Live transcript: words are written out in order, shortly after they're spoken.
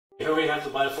Here we have the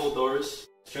bifold doors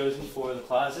chosen for the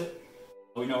closet.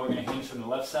 We know we're going to hinge from the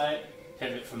left side,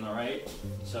 pivot from the right,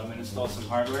 so I'm going to install some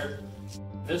hardware.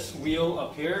 This wheel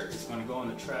up here is going to go on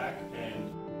the track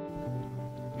and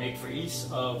make for ease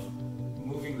of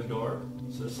moving the door.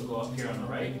 So this will go up here on the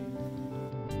right.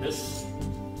 This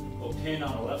will pin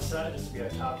on the left side. This will be our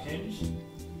top hinge.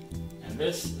 And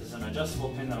this is an adjustable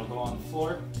pin that will go on the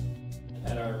floor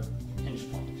at our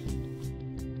hinge point.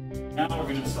 Now we're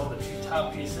going to install the two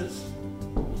top pieces.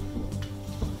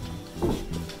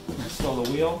 Install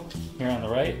the wheel here on the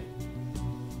right.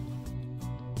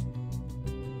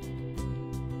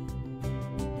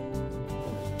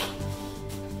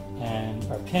 And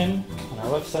our pin on our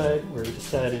left side, where we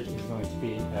decided is going to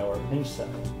be our hinge side.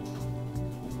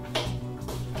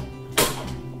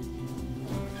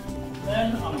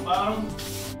 Then on the bottom,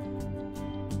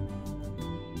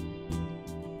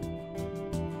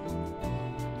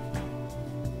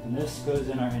 and this goes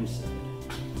in our hinge side.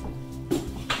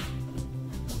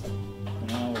 And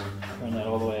now we'll turn that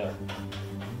all the way up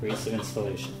for ease of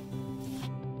installation.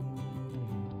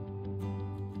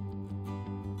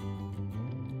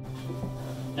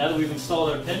 Now that we've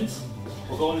installed our pins,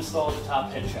 we'll go and install the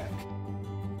top head track.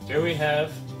 Here we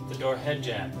have the door head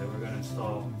jamb that we're going to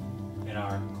install in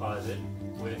our closet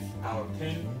with our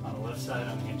pin on the left side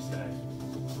on the hinge side.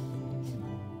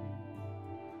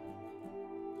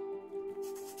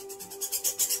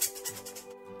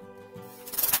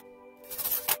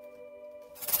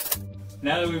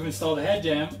 Now that we've installed the head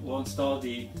jamb, we'll install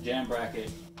the jamb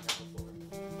bracket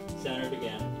centered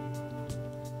again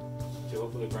to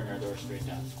hopefully bring our door straight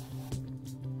down.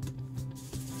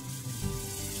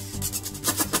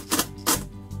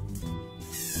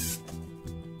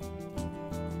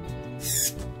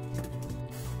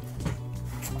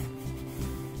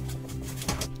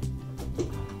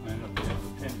 Line up the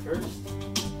pin first.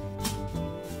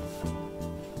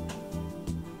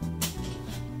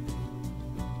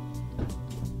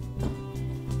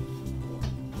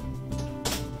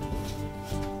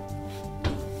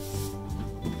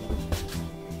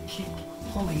 Keep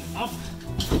pulling up.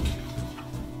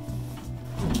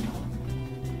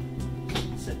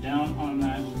 Sit down on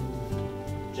that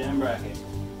jamb bracket.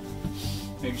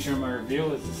 Make sure my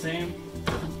reveal is the same.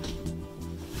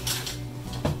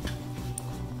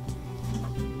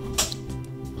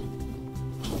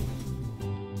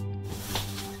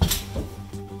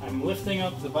 I'm lifting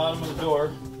up the bottom of the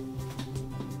door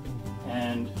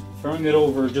and throwing it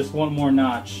over just one more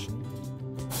notch,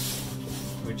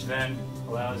 which then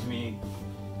allows me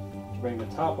to bring the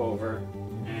top over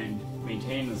and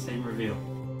maintain the same reveal.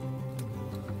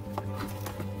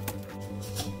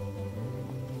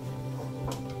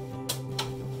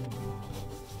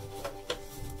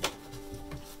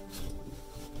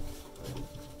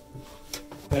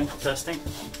 Okay, testing.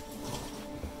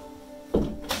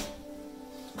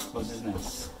 Closes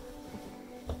nice.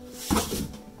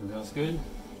 Everything's good.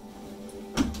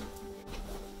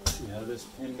 See how this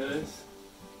pin does.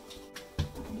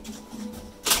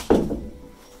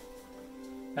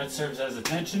 That serves as a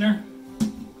tensioner.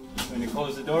 When you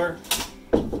close the door,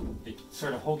 it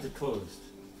sort of holds it closed.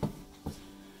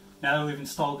 Now that we've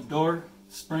installed the door,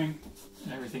 spring,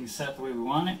 and everything's set the way we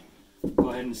want it, go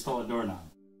ahead and install a doorknob.